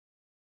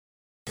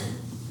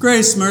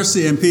Grace,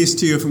 mercy, and peace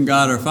to you from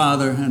God our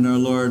Father and our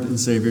Lord and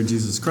Savior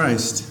Jesus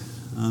Christ.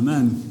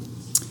 Amen.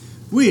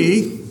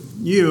 We,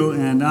 you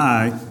and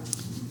I,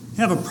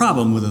 have a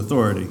problem with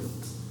authority.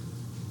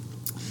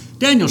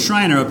 Daniel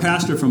Schreiner, a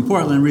pastor from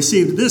Portland,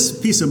 received this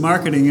piece of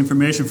marketing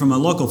information from a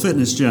local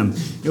fitness gym.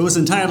 It was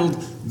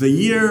entitled, "The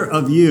Year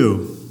of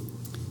You."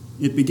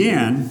 It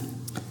began,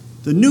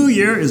 "The new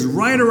year is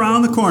right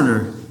around the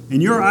corner,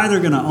 and you're either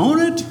going to own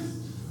it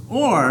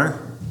or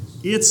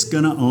it's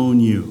going to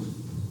own you.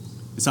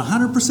 It's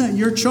 100%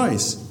 your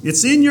choice.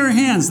 It's in your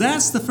hands.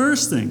 That's the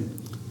first thing.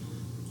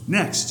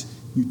 Next,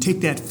 you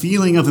take that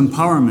feeling of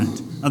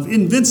empowerment, of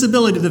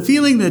invincibility, the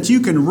feeling that you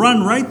can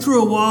run right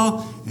through a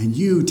wall, and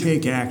you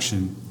take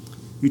action.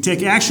 You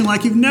take action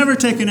like you've never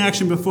taken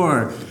action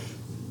before.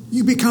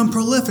 You become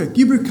prolific.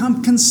 You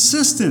become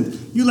consistent.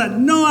 You let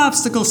no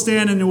obstacle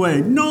stand in the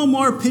way. No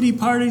more pity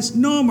parties.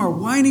 No more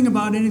whining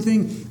about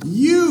anything.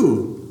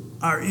 You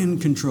are in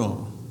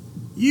control.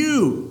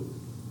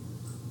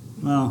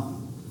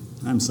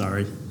 I'm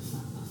sorry.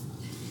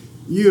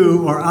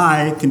 You or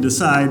I can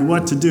decide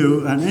what to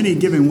do on any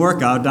given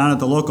workout down at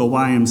the local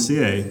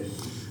YMCA.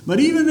 But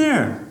even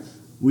there,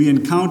 we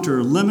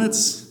encounter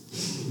limits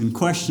and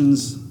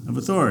questions of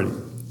authority.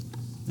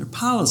 There are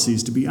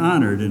policies to be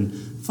honored and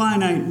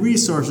finite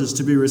resources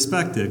to be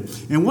respected.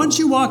 And once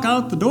you walk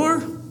out the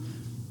door,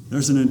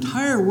 there's an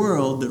entire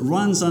world that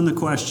runs on the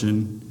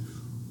question,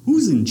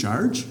 who's in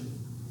charge?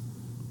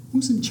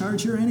 Who's in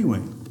charge here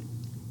anyway?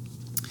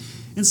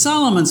 In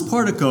Solomon's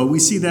portico, we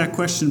see that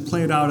question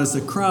played out as the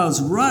crowds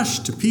rush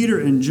to Peter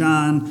and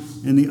John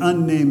and the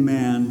unnamed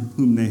man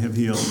whom they have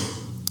healed.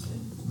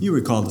 You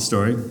recall the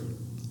story.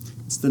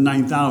 It's the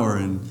 9th hour,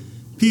 and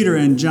Peter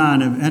and John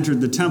have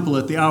entered the temple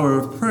at the hour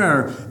of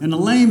prayer, and a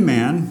lame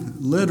man,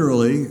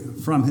 literally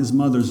from his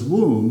mother's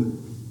womb,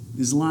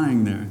 is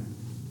lying there.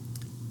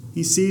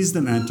 He sees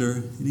them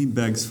enter, and he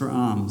begs for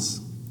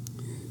alms.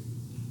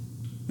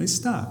 They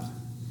stop,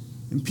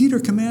 and Peter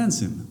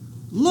commands him,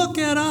 "Look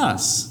at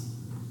us."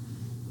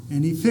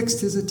 And he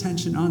fixed his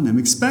attention on them,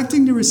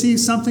 expecting to receive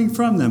something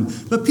from them.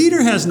 But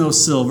Peter has no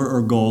silver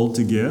or gold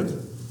to give.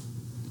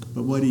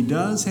 But what he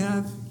does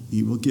have,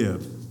 he will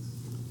give.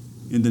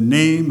 In the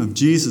name of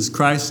Jesus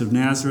Christ of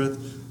Nazareth,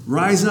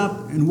 rise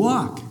up and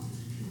walk.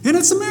 And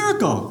it's a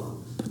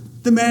miracle.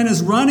 The man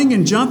is running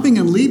and jumping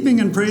and leaping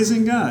and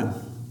praising God.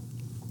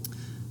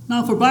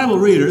 Now, for Bible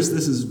readers,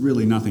 this is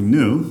really nothing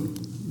new.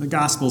 The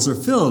Gospels are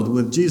filled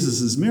with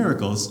Jesus'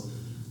 miracles.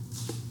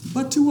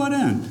 But to what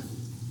end?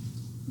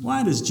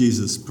 Why does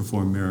Jesus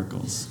perform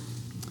miracles?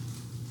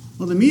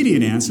 Well, the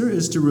immediate answer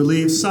is to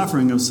relieve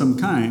suffering of some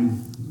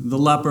kind. The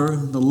leper,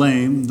 the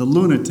lame, the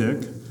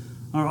lunatic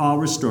are all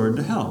restored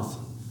to health.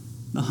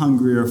 The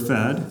hungry are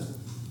fed.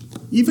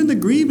 Even the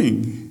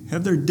grieving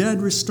have their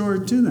dead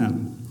restored to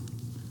them.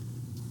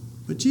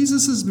 But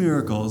Jesus'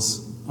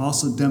 miracles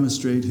also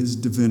demonstrate his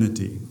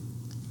divinity.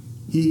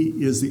 He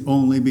is the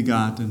only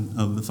begotten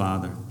of the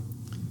Father.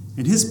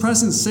 And his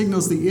presence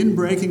signals the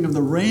inbreaking of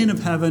the reign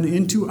of heaven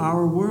into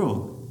our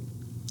world.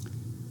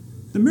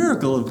 The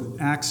miracle of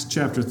Acts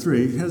chapter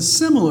 3 has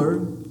similar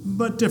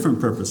but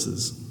different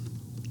purposes.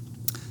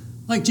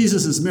 Like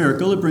Jesus'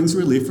 miracle, it brings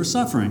relief for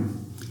suffering.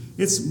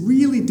 It's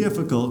really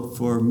difficult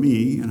for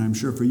me, and I'm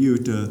sure for you,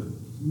 to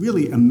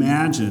really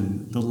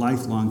imagine the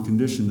lifelong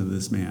condition of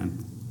this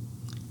man.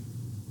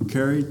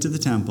 Carried to the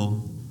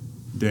temple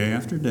day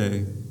after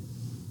day,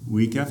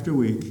 week after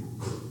week,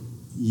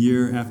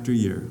 year after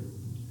year.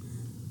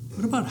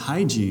 What about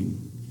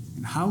hygiene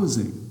and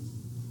housing?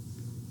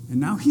 And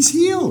now he's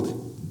healed.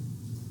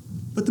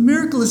 But the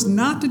miracle is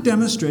not to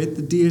demonstrate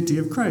the deity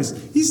of Christ.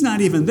 He's not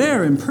even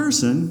there in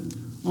person.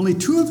 Only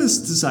 2 of his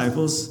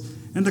disciples,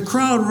 and the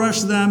crowd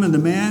rush them and the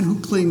man who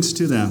clings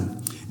to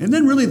them. And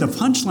then really the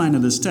punchline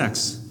of this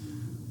text,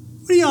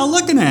 what are y'all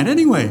looking at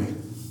anyway?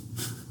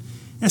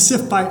 As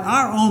if by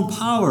our own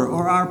power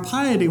or our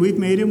piety we've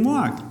made him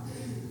walk.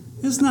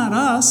 It's not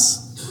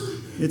us.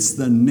 It's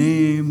the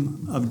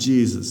name of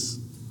Jesus.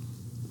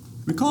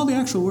 Recall the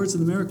actual words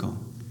of the miracle.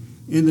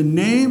 In the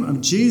name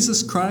of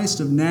Jesus Christ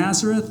of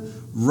Nazareth,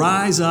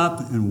 rise up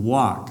and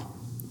walk.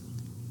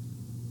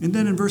 And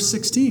then in verse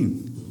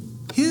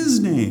 16, his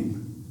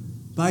name,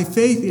 by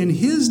faith in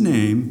his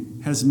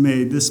name, has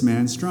made this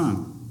man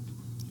strong.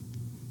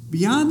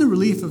 Beyond the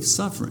relief of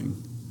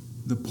suffering,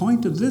 the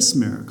point of this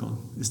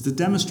miracle is to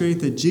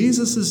demonstrate that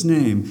Jesus'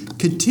 name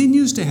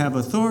continues to have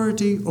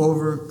authority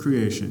over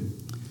creation.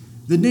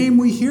 The name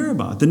we hear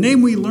about, the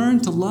name we learn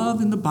to love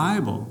in the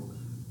Bible,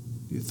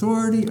 the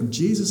authority of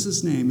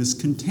Jesus' name is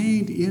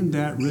contained in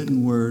that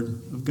written word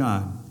of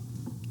God.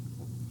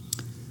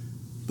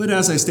 But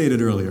as I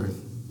stated earlier,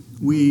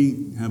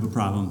 we have a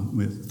problem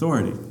with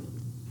authority.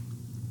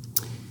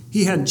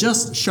 He had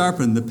just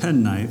sharpened the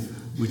penknife,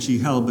 which he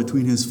held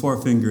between his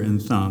forefinger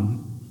and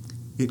thumb.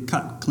 It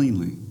cut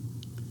cleanly.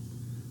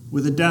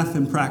 With a deft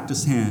and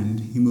practiced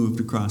hand, he moved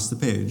across the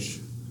page.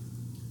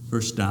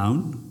 First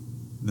down,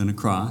 then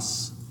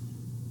across,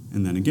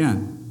 and then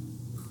again.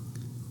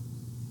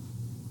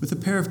 With a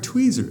pair of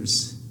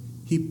tweezers,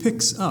 he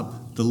picks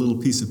up the little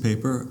piece of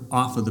paper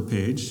off of the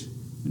page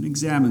and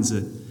examines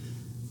it.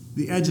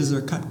 The edges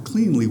are cut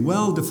cleanly,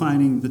 well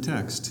defining the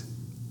text.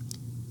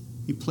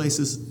 He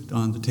places it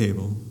on the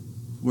table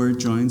where it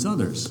joins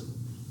others,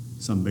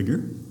 some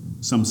bigger,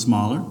 some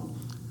smaller,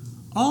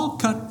 all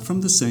cut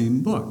from the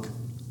same book.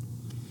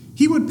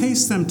 He would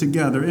paste them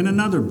together in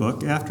another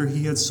book after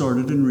he had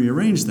sorted and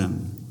rearranged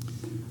them.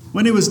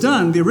 When he was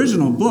done, the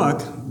original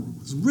book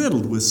was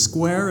riddled with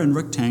square and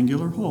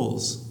rectangular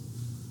holes,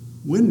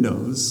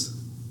 windows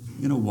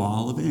in a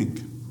wall of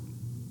ink.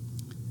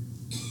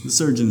 The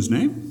surgeon's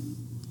name?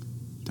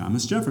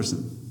 Thomas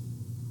Jefferson.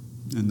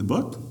 And the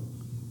book?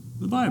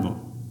 The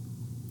Bible.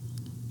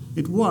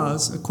 It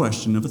was a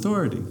question of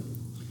authority.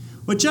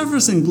 What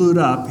Jefferson glued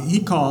up,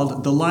 he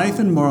called the life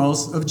and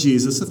morals of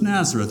Jesus of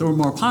Nazareth, or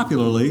more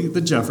popularly,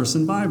 the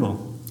Jefferson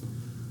Bible.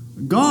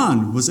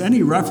 Gone was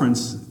any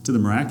reference to the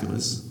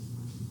miraculous.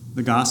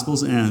 The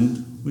Gospels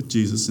end with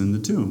Jesus in the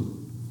tomb.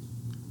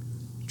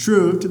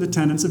 True to the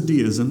tenets of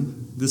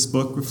deism, this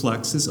book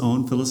reflects his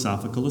own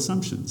philosophical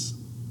assumptions.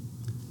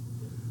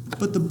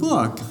 But the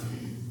book,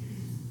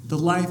 The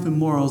Life and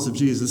Morals of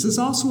Jesus, is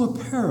also a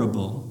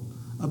parable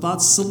about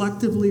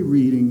selectively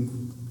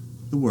reading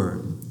the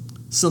Word,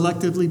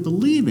 selectively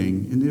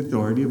believing in the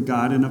authority of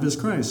God and of his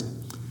Christ.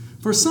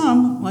 For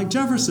some, like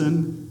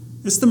Jefferson,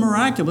 it's the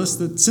miraculous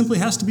that simply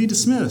has to be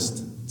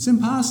dismissed. It's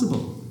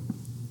impossible.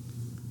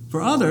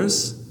 For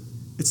others,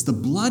 it's the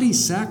bloody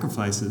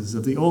sacrifices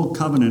of the Old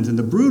Covenant and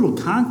the brutal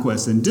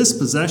conquest and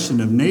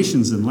dispossession of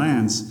nations and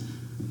lands.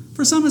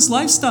 For some, it's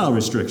lifestyle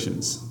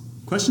restrictions,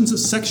 questions of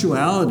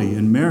sexuality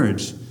and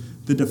marriage,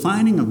 the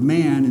defining of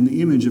man in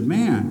the image of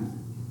man.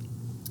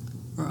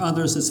 For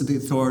others, it's the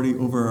authority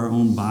over our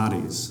own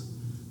bodies,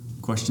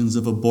 questions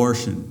of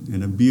abortion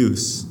and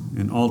abuse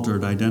and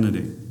altered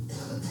identity.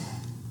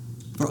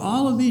 For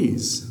all of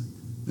these,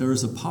 there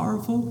is a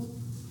powerful,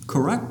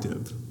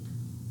 corrective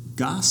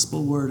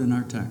gospel word in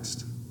our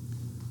text.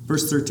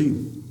 Verse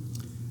 13,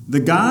 the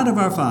God of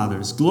our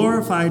fathers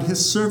glorified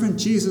his servant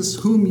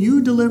Jesus, whom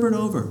you delivered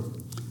over.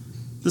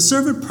 The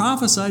servant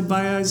prophesied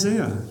by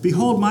Isaiah,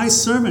 behold, my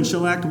servant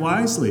shall act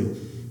wisely.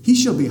 He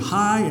shall be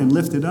high and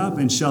lifted up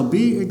and shall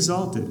be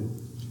exalted.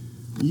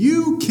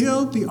 You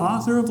killed the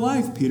author of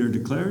life, Peter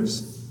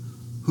declares,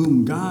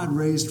 whom God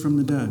raised from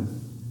the dead.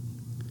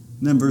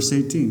 And then verse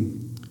 18,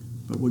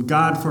 but what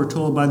God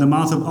foretold by the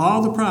mouth of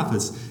all the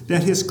prophets,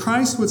 that his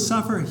Christ would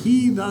suffer,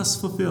 he thus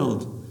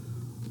fulfilled.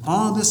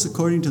 All this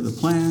according to the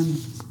plan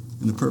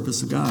and the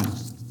purpose of God.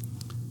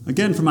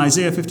 Again from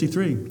Isaiah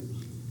 53.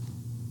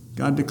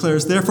 God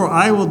declares, therefore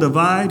I will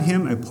divide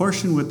him a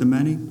portion with the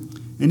many,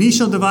 and he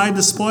shall divide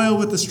the spoil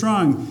with the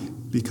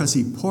strong, because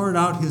he poured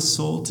out his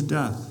soul to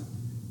death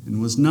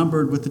and was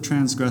numbered with the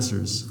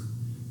transgressors.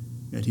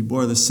 Yet he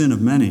bore the sin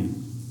of many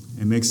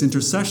and makes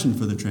intercession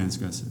for the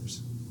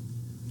transgressors.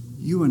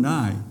 You and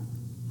I,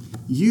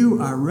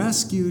 you are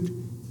rescued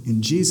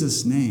in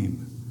Jesus'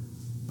 name,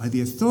 by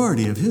the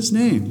authority of his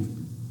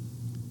name.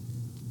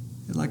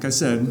 And like I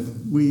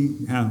said,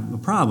 we have a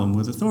problem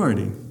with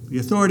authority. The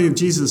authority of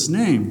Jesus'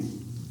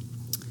 name.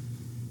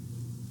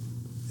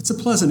 It's a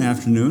pleasant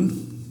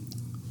afternoon,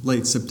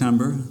 late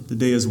September. The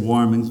day is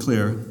warm and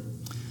clear.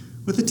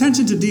 With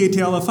attention to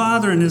detail, a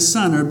father and his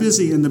son are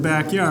busy in the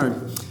backyard.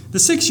 The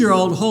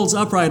 6-year-old holds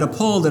upright a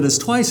pole that is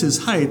twice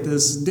his height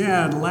as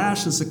Dad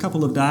lashes a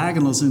couple of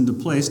diagonals into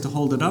place to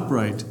hold it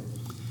upright.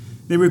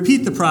 They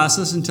repeat the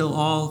process until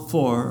all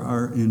 4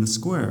 are in a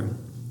square.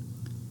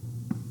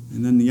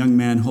 And then the young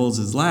man holds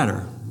his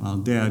ladder while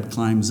Dad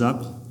climbs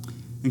up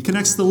and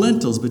connects the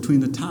lintels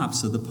between the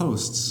tops of the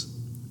posts.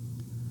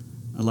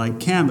 A light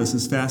canvas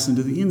is fastened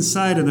to the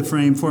inside of the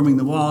frame, forming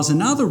the walls, and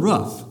now the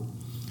roof.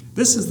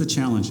 This is the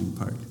challenging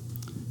part,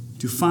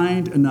 to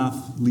find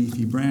enough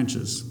leafy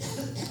branches.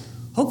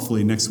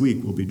 Hopefully next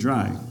week will be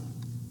dry.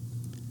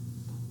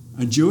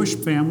 A Jewish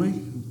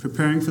family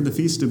preparing for the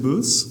Feast of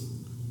Booths?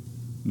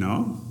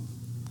 No.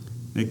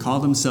 They call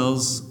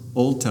themselves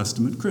Old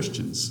Testament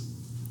Christians.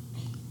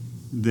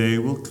 They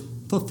will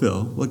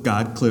fulfill what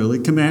God clearly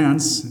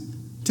commands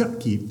to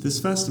keep this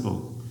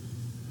festival.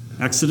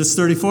 Exodus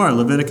 34,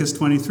 Leviticus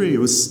 23.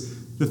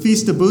 The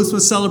Feast of Booths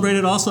was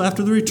celebrated also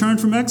after the return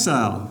from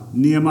exile.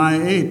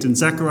 Nehemiah 8 and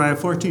Zechariah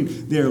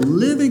 14. They are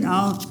living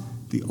out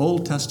the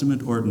Old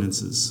Testament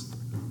ordinances.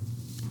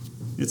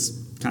 It's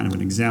kind of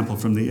an example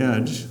from the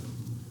edge,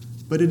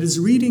 but it is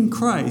reading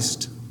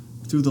Christ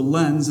through the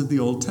lens of the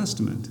Old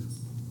Testament.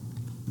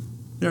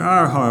 There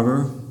are,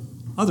 however,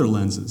 other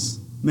lenses,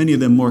 many of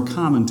them more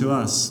common to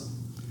us.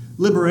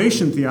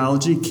 Liberation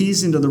theology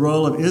keys into the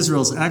role of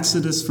Israel's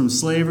exodus from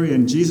slavery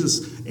and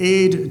Jesus'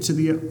 aid to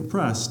the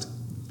oppressed.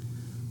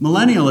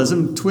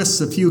 Millennialism twists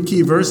a few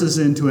key verses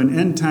into an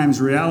end-times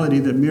reality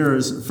that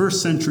mirrors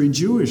first-century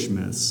Jewish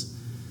myths.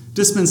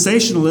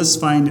 Dispensationalists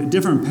find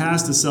different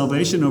paths to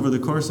salvation over the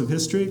course of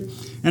history,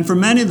 and for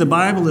many, the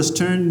Bible is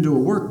turned into a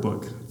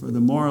workbook for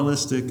the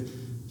moralistic,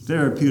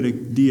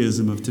 therapeutic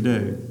deism of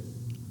today.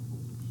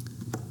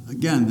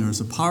 Again, there is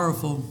a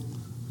powerful,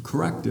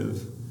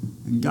 corrective,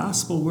 and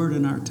gospel word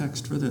in our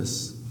text for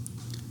this.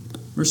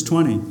 Verse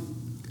 20,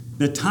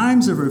 that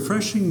times of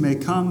refreshing may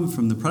come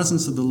from the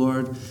presence of the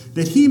Lord,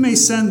 that he may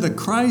send the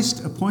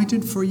Christ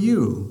appointed for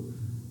you,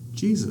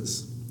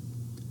 Jesus.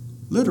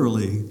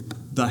 Literally,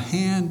 the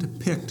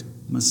hand-picked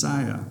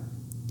Messiah.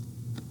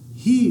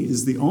 He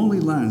is the only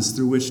lens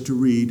through which to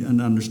read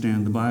and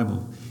understand the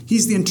Bible.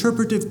 He's the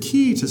interpretive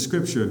key to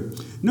Scripture.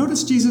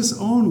 Notice Jesus'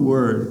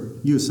 own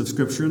use of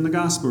Scripture in the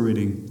Gospel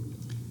reading.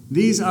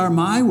 These are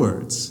my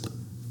words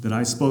that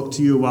I spoke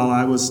to you while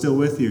I was still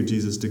with you,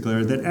 Jesus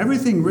declared, that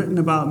everything written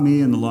about me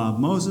in the law of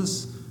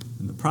Moses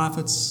and the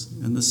prophets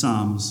and the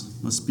Psalms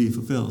must be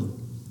fulfilled.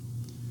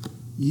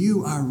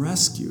 You are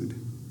rescued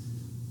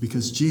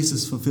because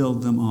Jesus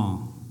fulfilled them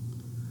all.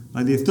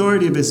 By the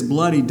authority of his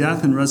bloody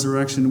death and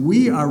resurrection,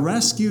 we are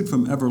rescued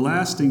from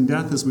everlasting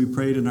death, as we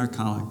prayed in our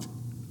collect.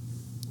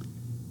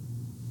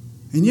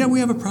 And yet we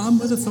have a problem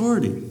with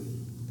authority.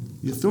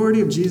 The authority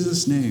of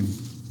Jesus' name.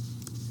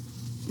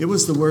 It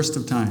was the worst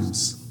of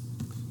times.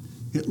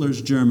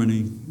 Hitler's Germany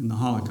in the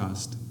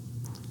Holocaust.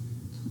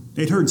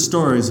 They'd heard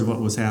stories of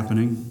what was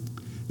happening.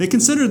 They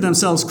considered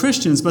themselves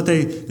Christians, but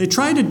they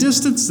tried to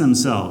distance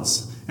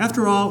themselves.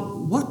 After all,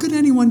 what could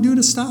anyone do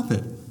to stop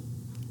it?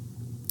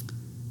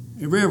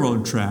 A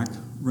railroad track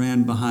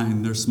ran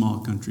behind their small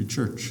country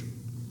church.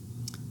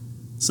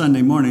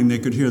 Sunday morning, they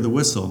could hear the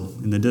whistle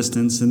in the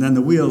distance and then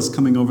the wheels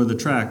coming over the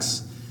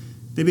tracks.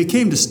 They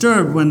became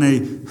disturbed when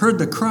they heard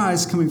the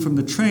cries coming from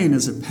the train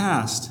as it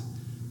passed.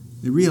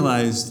 They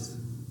realized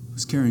it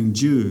was carrying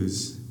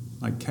Jews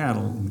like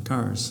cattle in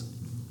cars.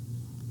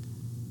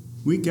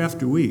 Week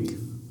after week,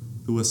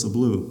 the whistle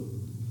blew.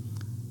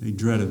 They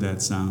dreaded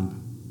that sound.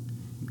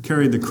 It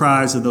carried the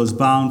cries of those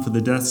bound for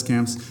the death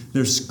camps.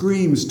 Their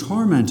screams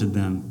tormented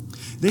them.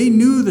 They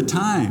knew the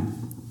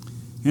time,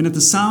 and at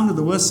the sound of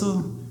the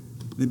whistle,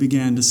 they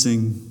began to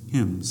sing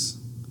hymns.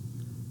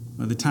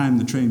 By the time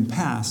the train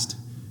passed,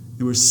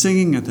 they were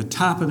singing at the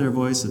top of their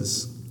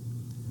voices.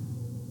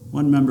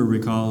 One member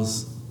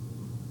recalls,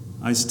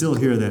 I still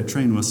hear that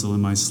train whistle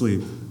in my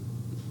sleep.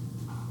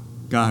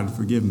 God,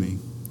 forgive me.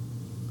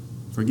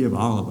 Forgive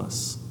all of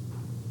us.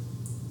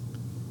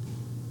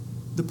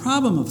 The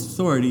problem of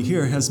authority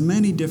here has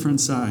many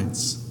different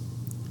sides.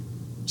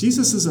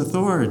 Jesus'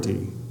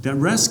 authority that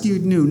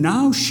rescued you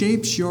now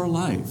shapes your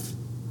life.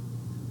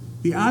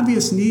 The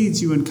obvious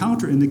needs you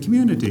encounter in the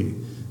community.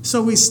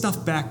 So we stuff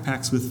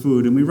backpacks with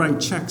food and we write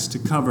checks to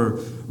cover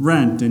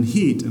rent and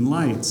heat and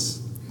lights.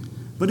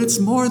 But it's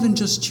more than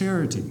just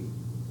charity.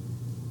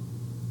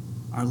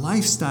 Our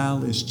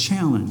lifestyle is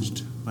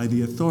challenged by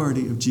the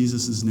authority of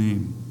Jesus'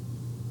 name.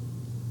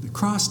 The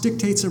cross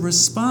dictates a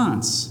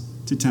response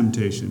to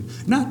temptation.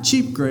 Not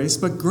cheap grace,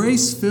 but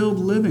grace-filled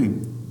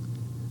living.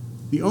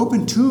 The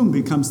open tomb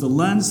becomes the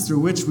lens through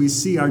which we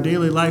see our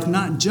daily life,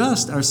 not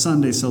just our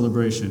Sunday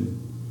celebration.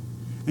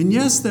 And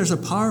yes, there's a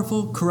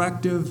powerful,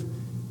 corrective,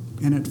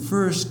 and at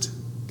first,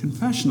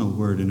 confessional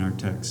word in our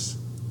text.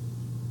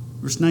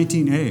 Verse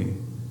 19a,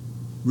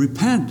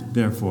 repent,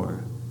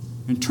 therefore,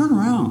 and turn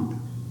around.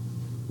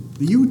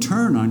 The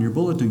U-turn on your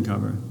bulletin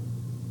cover.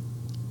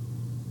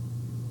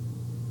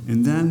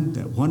 And then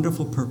that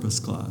wonderful purpose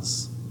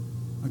clause,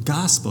 a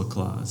gospel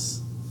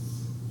clause,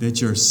 that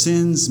your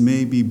sins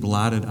may be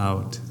blotted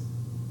out.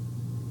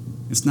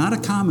 It's not a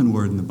common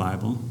word in the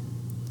Bible.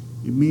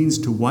 It means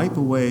to wipe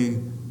away,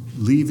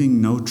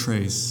 leaving no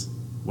trace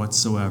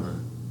whatsoever.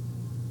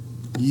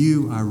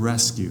 You are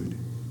rescued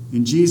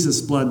in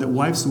Jesus' blood that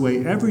wipes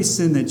away every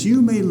sin, that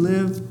you may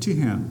live to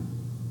him.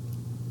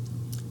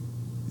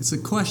 It's a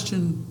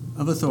question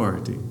of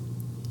authority.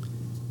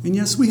 And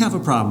yes, we have a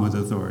problem with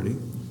authority.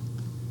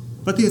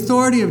 But the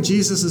authority of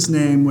Jesus'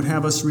 name would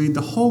have us read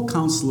the whole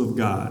counsel of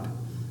God,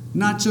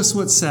 not just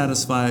what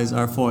satisfies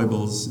our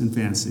foibles and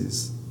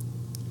fancies.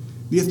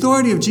 The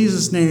authority of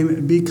Jesus'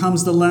 name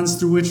becomes the lens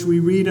through which we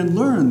read and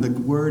learn the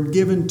word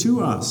given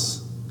to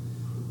us.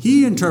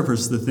 He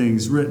interprets the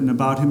things written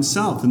about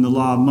himself in the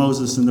law of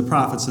Moses and the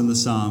prophets and the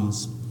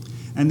Psalms.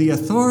 And the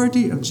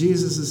authority of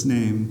Jesus'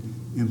 name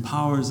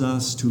empowers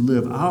us to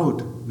live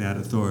out that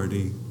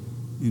authority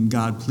in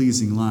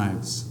God-pleasing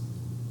lives.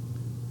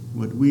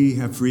 What we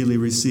have freely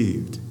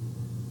received,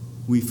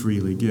 we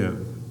freely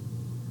give.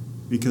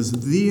 Because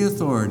the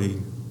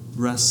authority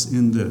rests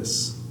in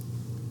this.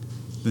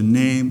 The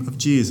name of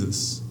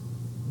Jesus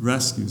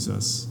rescues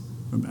us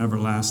from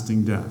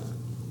everlasting death.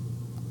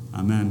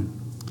 Amen.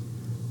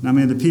 Now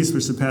may the peace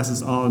which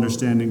surpasses all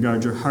understanding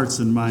guard your hearts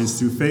and minds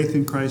through faith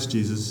in Christ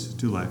Jesus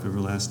to life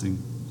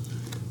everlasting.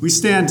 We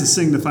stand to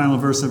sing the final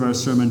verse of our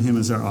sermon hymn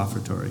as our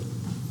offertory.